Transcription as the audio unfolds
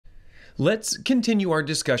Let's continue our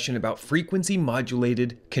discussion about frequency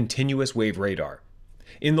modulated continuous wave radar.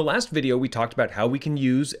 In the last video, we talked about how we can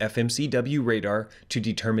use FMCW radar to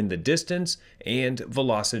determine the distance and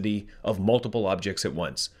velocity of multiple objects at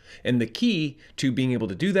once. And the key to being able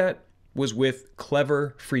to do that was with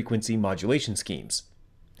clever frequency modulation schemes.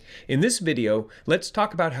 In this video, let's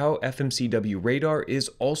talk about how FMCW radar is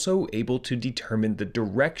also able to determine the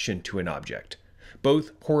direction to an object,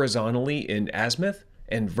 both horizontally in azimuth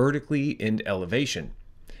and vertically in elevation.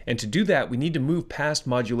 And to do that, we need to move past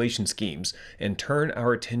modulation schemes and turn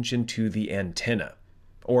our attention to the antenna,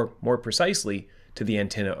 or more precisely, to the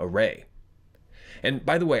antenna array. And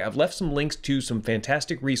by the way, I've left some links to some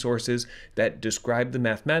fantastic resources that describe the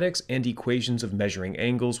mathematics and equations of measuring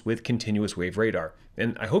angles with continuous wave radar.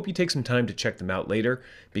 And I hope you take some time to check them out later,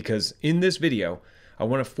 because in this video, I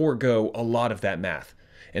want to forego a lot of that math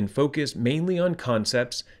and focus mainly on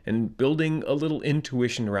concepts and building a little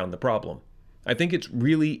intuition around the problem. I think it's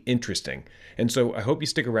really interesting, and so I hope you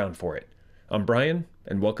stick around for it. I'm Brian,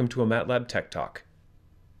 and welcome to a MATLAB Tech Talk.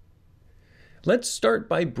 Let's start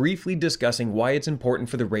by briefly discussing why it's important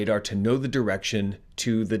for the radar to know the direction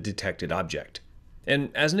to the detected object.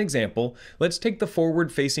 And as an example, let's take the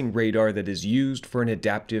forward-facing radar that is used for an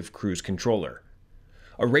adaptive cruise controller.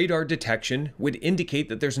 A radar detection would indicate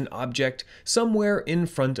that there's an object somewhere in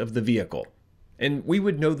front of the vehicle, and we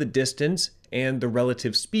would know the distance and the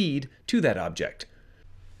relative speed to that object.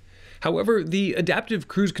 However, the adaptive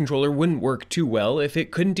cruise controller wouldn't work too well if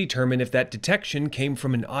it couldn't determine if that detection came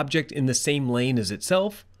from an object in the same lane as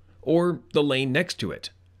itself or the lane next to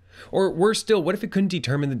it. Or worse still, what if it couldn't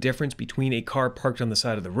determine the difference between a car parked on the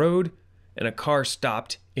side of the road and a car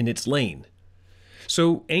stopped in its lane?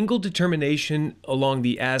 So angle determination along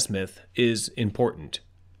the azimuth is important.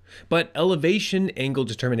 But elevation angle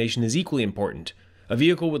determination is equally important. A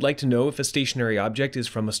vehicle would like to know if a stationary object is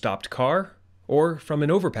from a stopped car or from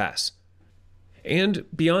an overpass. And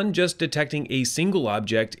beyond just detecting a single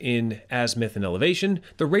object in azimuth and elevation,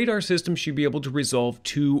 the radar system should be able to resolve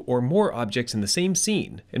two or more objects in the same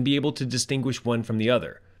scene and be able to distinguish one from the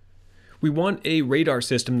other. We want a radar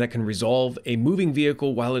system that can resolve a moving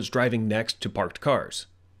vehicle while it's driving next to parked cars,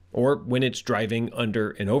 or when it's driving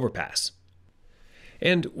under an overpass.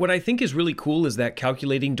 And what I think is really cool is that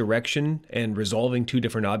calculating direction and resolving two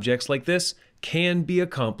different objects like this can be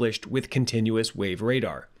accomplished with continuous wave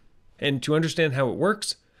radar. And to understand how it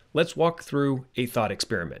works, let's walk through a thought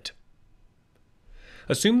experiment.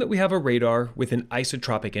 Assume that we have a radar with an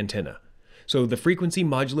isotropic antenna. So the frequency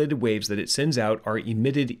modulated waves that it sends out are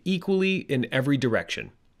emitted equally in every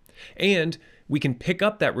direction. And we can pick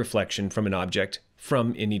up that reflection from an object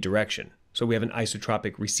from any direction. So we have an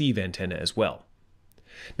isotropic receive antenna as well.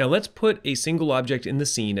 Now let's put a single object in the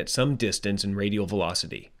scene at some distance and radial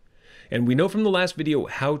velocity. And we know from the last video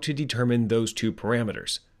how to determine those two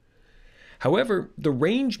parameters. However, the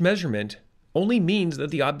range measurement only means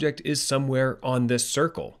that the object is somewhere on this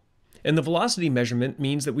circle. And the velocity measurement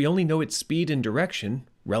means that we only know its speed and direction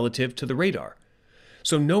relative to the radar.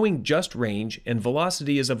 So knowing just range and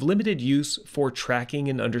velocity is of limited use for tracking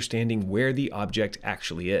and understanding where the object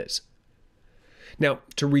actually is. Now,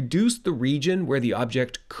 to reduce the region where the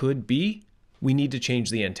object could be, we need to change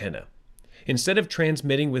the antenna. Instead of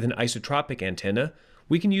transmitting with an isotropic antenna,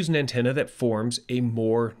 we can use an antenna that forms a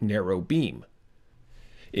more narrow beam.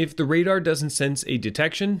 If the radar doesn't sense a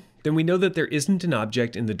detection, then we know that there isn't an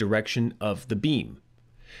object in the direction of the beam.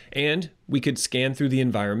 And we could scan through the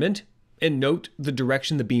environment and note the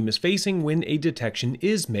direction the beam is facing when a detection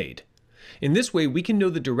is made. In this way, we can know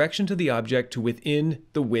the direction to the object to within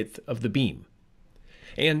the width of the beam.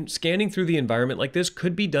 And scanning through the environment like this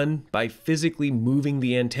could be done by physically moving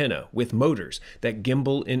the antenna with motors that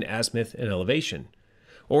gimbal in azimuth and elevation.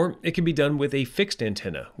 Or it can be done with a fixed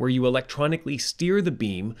antenna, where you electronically steer the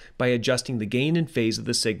beam by adjusting the gain and phase of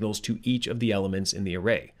the signals to each of the elements in the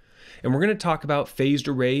array. And we're going to talk about phased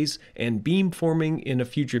arrays and beamforming in a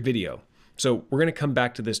future video, so we're going to come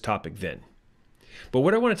back to this topic then. But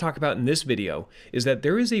what I want to talk about in this video is that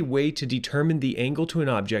there is a way to determine the angle to an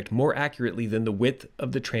object more accurately than the width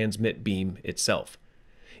of the transmit beam itself.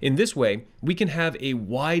 In this way, we can have a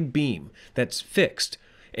wide beam that's fixed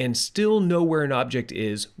and still know where an object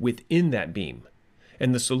is within that beam.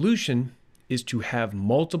 And the solution is to have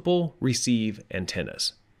multiple receive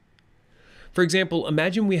antennas. For example,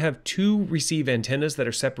 imagine we have two receive antennas that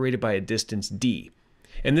are separated by a distance d.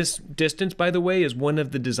 And this distance, by the way, is one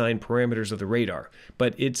of the design parameters of the radar,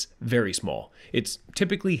 but it's very small. It's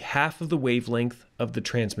typically half of the wavelength of the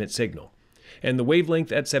transmit signal. And the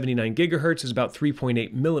wavelength at 79 gigahertz is about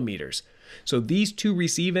 3.8 millimeters. So these two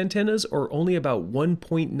receive antennas are only about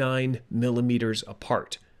 1.9 millimeters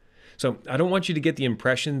apart. So I don't want you to get the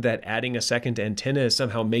impression that adding a second antenna is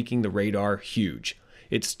somehow making the radar huge.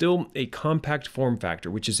 It's still a compact form factor,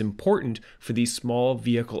 which is important for these small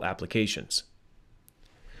vehicle applications.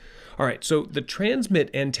 All right, so the transmit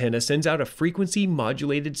antenna sends out a frequency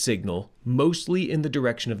modulated signal, mostly in the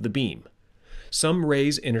direction of the beam. Some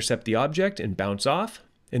rays intercept the object and bounce off,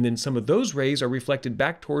 and then some of those rays are reflected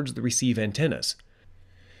back towards the receive antennas.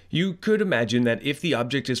 You could imagine that if the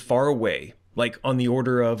object is far away, like on the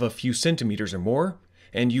order of a few centimeters or more,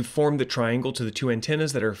 and you form the triangle to the two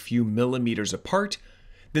antennas that are a few millimeters apart,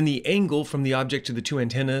 then the angle from the object to the two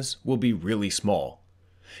antennas will be really small.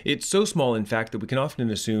 It's so small, in fact, that we can often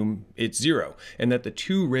assume it's zero, and that the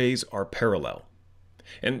two rays are parallel.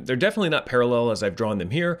 And they're definitely not parallel as I've drawn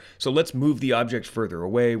them here, so let's move the object further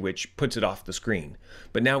away, which puts it off the screen.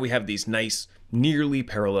 But now we have these nice, nearly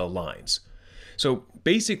parallel lines. So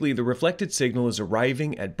basically, the reflected signal is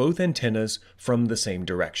arriving at both antennas from the same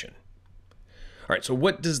direction. All right, so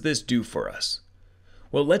what does this do for us?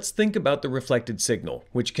 Well, let's think about the reflected signal,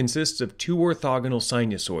 which consists of two orthogonal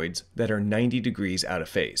sinusoids that are 90 degrees out of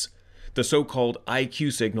phase, the so-called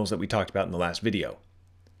IQ signals that we talked about in the last video.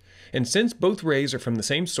 And since both rays are from the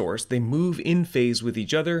same source, they move in phase with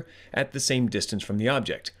each other at the same distance from the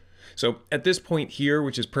object. So at this point here,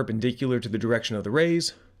 which is perpendicular to the direction of the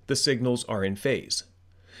rays, the signals are in phase.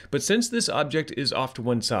 But since this object is off to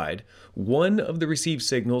one side, one of the received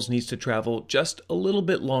signals needs to travel just a little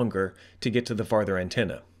bit longer to get to the farther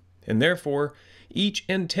antenna. And therefore, each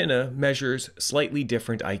antenna measures slightly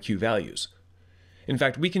different IQ values. In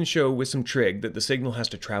fact, we can show with some trig that the signal has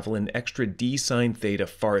to travel an extra d sine theta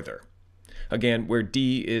farther. Again, where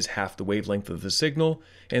d is half the wavelength of the signal,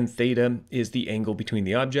 and theta is the angle between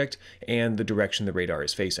the object and the direction the radar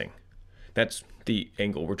is facing. That's the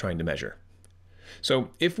angle we're trying to measure. So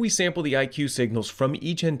if we sample the IQ signals from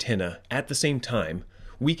each antenna at the same time,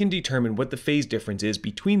 we can determine what the phase difference is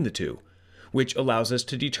between the two, which allows us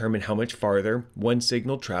to determine how much farther one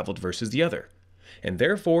signal traveled versus the other, and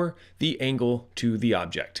therefore the angle to the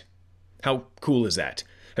object. How cool is that?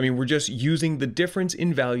 I mean, we're just using the difference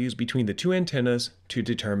in values between the two antennas to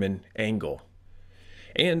determine angle.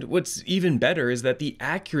 And what's even better is that the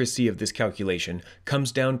accuracy of this calculation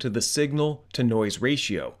comes down to the signal to noise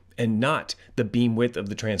ratio, and not the beam width of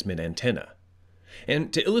the transmit antenna.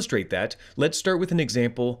 And to illustrate that, let's start with an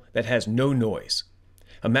example that has no noise.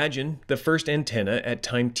 Imagine the first antenna at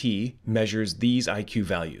time t measures these IQ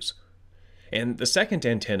values, and the second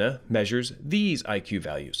antenna measures these IQ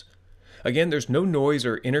values. Again, there's no noise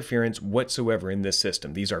or interference whatsoever in this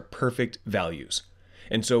system. These are perfect values.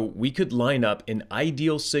 And so we could line up an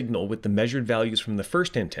ideal signal with the measured values from the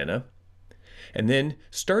first antenna, and then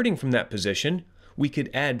starting from that position, we could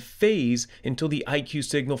add phase until the IQ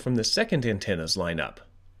signal from the second antennas line up.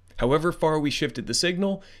 However far we shifted the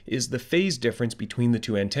signal is the phase difference between the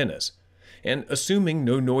two antennas. And assuming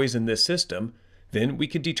no noise in this system, then we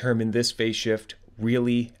could determine this phase shift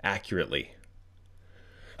really accurately.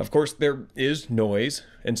 Of course, there is noise,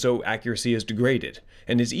 and so accuracy is degraded.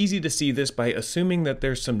 And it's easy to see this by assuming that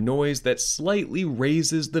there's some noise that slightly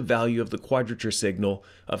raises the value of the quadrature signal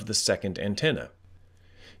of the second antenna.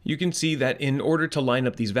 You can see that in order to line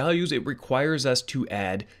up these values, it requires us to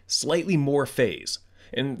add slightly more phase,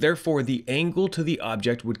 and therefore the angle to the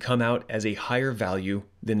object would come out as a higher value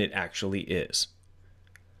than it actually is.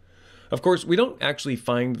 Of course, we don't actually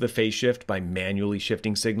find the phase shift by manually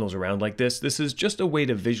shifting signals around like this. This is just a way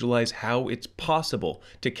to visualize how it's possible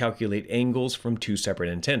to calculate angles from two separate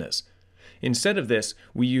antennas. Instead of this,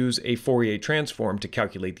 we use a Fourier transform to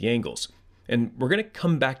calculate the angles. And we're going to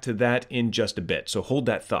come back to that in just a bit, so hold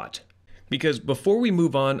that thought. Because before we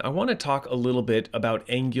move on, I want to talk a little bit about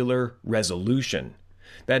angular resolution.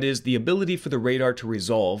 That is, the ability for the radar to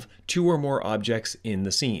resolve two or more objects in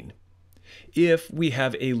the scene. If we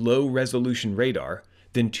have a low resolution radar,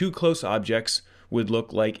 then two close objects would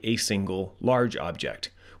look like a single large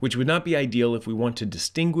object, which would not be ideal if we want to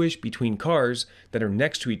distinguish between cars that are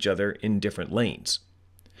next to each other in different lanes.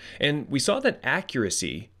 And we saw that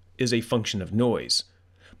accuracy is a function of noise,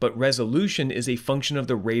 but resolution is a function of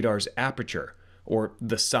the radar's aperture, or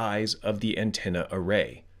the size of the antenna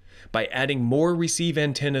array. By adding more receive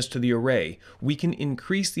antennas to the array, we can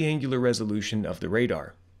increase the angular resolution of the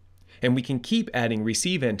radar. And we can keep adding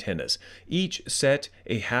receive antennas, each set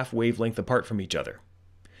a half wavelength apart from each other.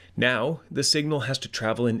 Now, the signal has to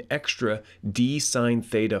travel an extra d sine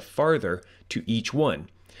theta farther to each one,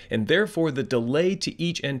 and therefore the delay to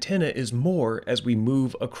each antenna is more as we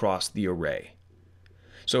move across the array.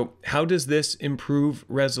 So how does this improve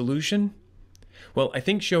resolution? Well, I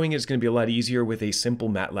think showing it is going to be a lot easier with a simple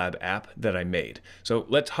MATLAB app that I made. So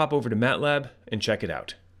let's hop over to MATLAB and check it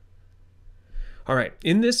out. All right,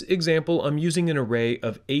 in this example, I'm using an array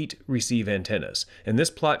of 8 receive antennas, and this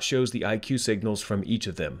plot shows the IQ signals from each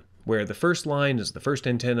of them, where the first line is the first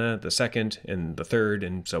antenna, the second, and the third,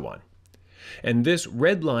 and so on. And this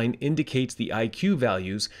red line indicates the IQ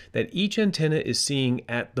values that each antenna is seeing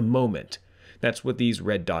at the moment. That's what these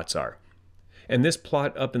red dots are. And this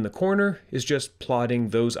plot up in the corner is just plotting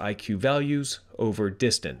those IQ values over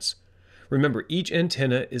distance. Remember, each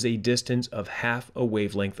antenna is a distance of half a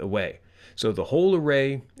wavelength away. So the whole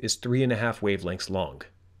array is 3.5 wavelengths long.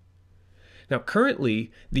 Now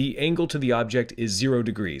currently, the angle to the object is 0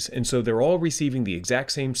 degrees, and so they're all receiving the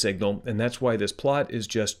exact same signal, and that's why this plot is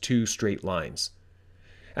just 2 straight lines.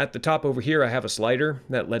 At the top over here, I have a slider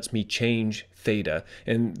that lets me change theta,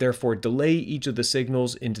 and therefore delay each of the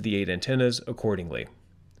signals into the 8 antennas accordingly.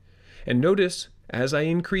 And notice, as I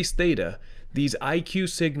increase theta, these IQ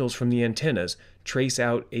signals from the antennas trace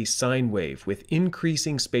out a sine wave with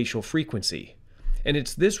increasing spatial frequency. And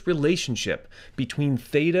it's this relationship between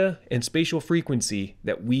theta and spatial frequency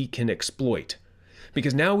that we can exploit.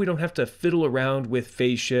 Because now we don't have to fiddle around with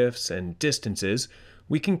phase shifts and distances.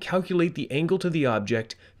 We can calculate the angle to the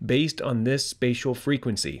object based on this spatial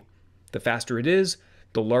frequency. The faster it is,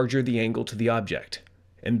 the larger the angle to the object.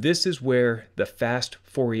 And this is where the fast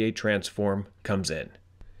Fourier transform comes in.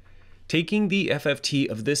 Taking the FFT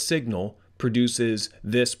of this signal produces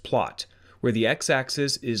this plot, where the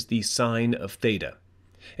x-axis is the sine of theta.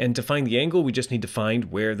 And to find the angle, we just need to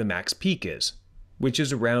find where the max peak is, which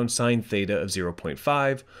is around sine theta of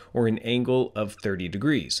 0.5, or an angle of 30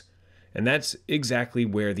 degrees. And that's exactly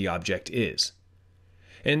where the object is.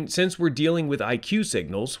 And since we're dealing with IQ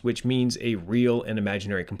signals, which means a real and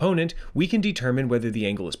imaginary component, we can determine whether the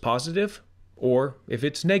angle is positive or if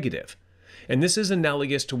it's negative. And this is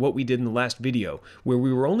analogous to what we did in the last video, where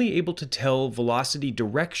we were only able to tell velocity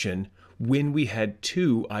direction when we had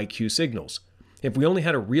 2 IQ signals. If we only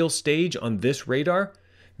had a real stage on this radar,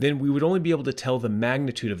 then we would only be able to tell the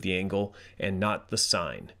magnitude of the angle and not the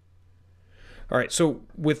sign. All right, so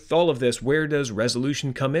with all of this, where does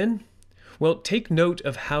resolution come in? Well, take note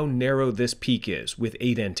of how narrow this peak is with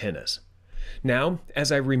 8 antennas. Now,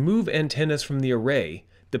 as I remove antennas from the array,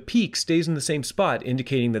 the peak stays in the same spot,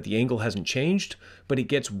 indicating that the angle hasn't changed, but it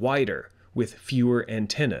gets wider with fewer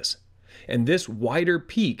antennas. And this wider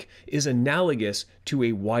peak is analogous to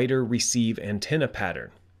a wider receive antenna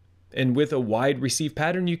pattern. And with a wide receive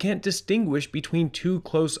pattern, you can't distinguish between 2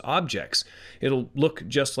 close objects. It'll look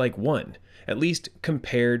just like one, at least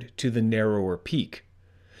compared to the narrower peak.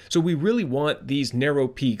 So we really want these narrow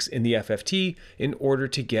peaks in the FFT in order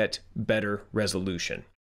to get better resolution.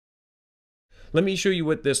 Let me show you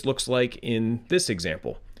what this looks like in this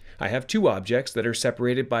example. I have 2 objects that are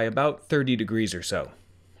separated by about 30 degrees or so.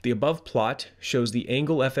 The above plot shows the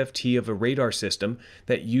angle FFT of a radar system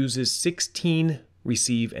that uses 16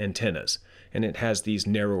 receive antennas, and it has these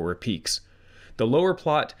narrower peaks. The lower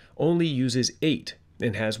plot only uses 8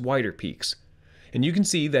 and has wider peaks. And you can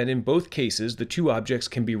see that in both cases, the 2 objects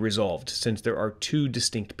can be resolved since there are 2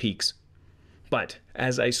 distinct peaks. But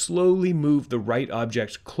as I slowly move the right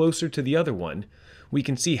object closer to the other one, we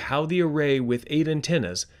can see how the array with 8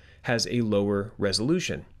 antennas has a lower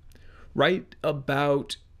resolution. Right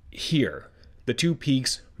about here, the 2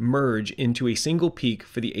 peaks merge into a single peak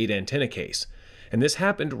for the 8 antenna case. And this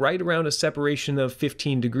happened right around a separation of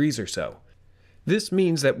 15 degrees or so. This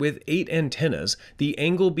means that with 8 antennas, the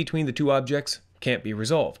angle between the 2 objects can't be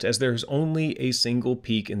resolved, as there's only a single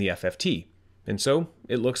peak in the FFT. And so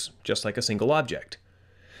it looks just like a single object.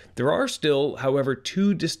 There are still, however,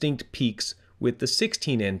 2 distinct peaks with the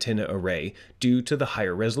 16 antenna array due to the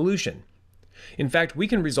higher resolution. In fact, we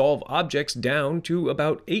can resolve objects down to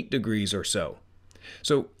about 8 degrees or so.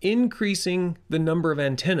 So increasing the number of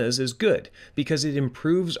antennas is good because it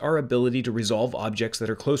improves our ability to resolve objects that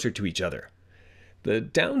are closer to each other. The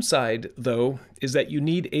downside, though, is that you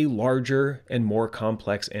need a larger and more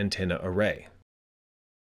complex antenna array.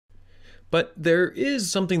 But there is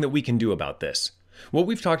something that we can do about this. What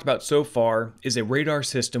we've talked about so far is a radar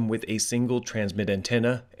system with a single transmit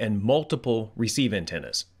antenna and multiple receive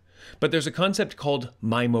antennas. But there's a concept called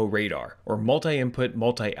MIMO radar, or multi-input,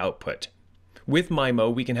 multi-output. With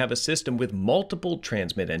MIMO, we can have a system with multiple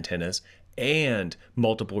transmit antennas and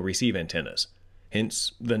multiple receive antennas,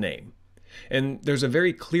 hence the name. And there's a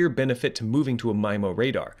very clear benefit to moving to a MIMO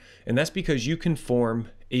radar, and that's because you can form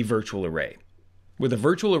a virtual array. With a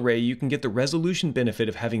virtual array, you can get the resolution benefit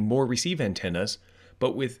of having more receive antennas,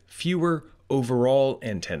 but with fewer overall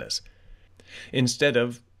antennas. Instead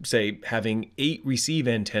of, say, having 8 receive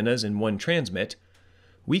antennas and 1 transmit,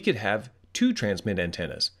 we could have 2 transmit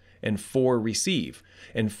antennas and 4 receive,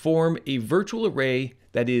 and form a virtual array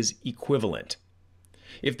that is equivalent.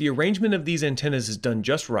 If the arrangement of these antennas is done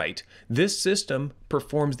just right, this system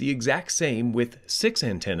performs the exact same with 6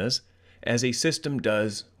 antennas as a system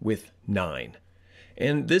does with 9.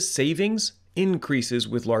 And this savings increases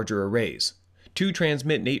with larger arrays. 2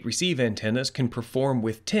 transmit and 8 receive antennas can perform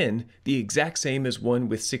with 10 the exact same as one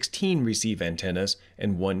with 16 receive antennas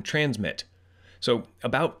and 1 transmit. So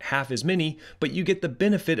about half as many, but you get the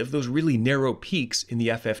benefit of those really narrow peaks in the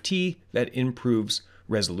FFT that improves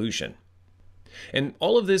resolution. And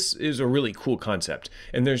all of this is a really cool concept,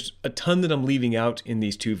 and there's a ton that I'm leaving out in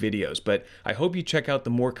these 2 videos, but I hope you check out the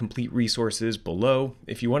more complete resources below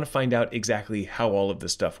if you want to find out exactly how all of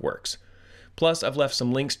this stuff works. Plus, I've left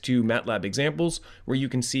some links to MATLAB examples where you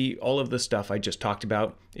can see all of the stuff I just talked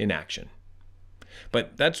about in action.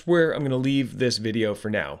 But that's where I'm going to leave this video for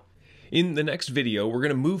now. In the next video, we're going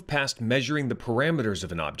to move past measuring the parameters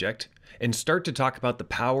of an object and start to talk about the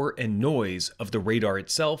power and noise of the radar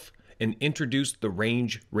itself and introduce the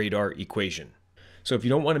range radar equation. So if you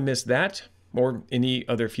don't want to miss that or any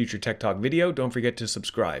other future Tech Talk video, don't forget to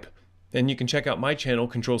subscribe. And you can check out my channel,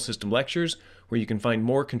 Control System Lectures, where you can find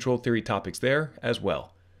more control theory topics there as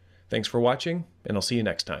well. Thanks for watching, and I'll see you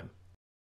next time.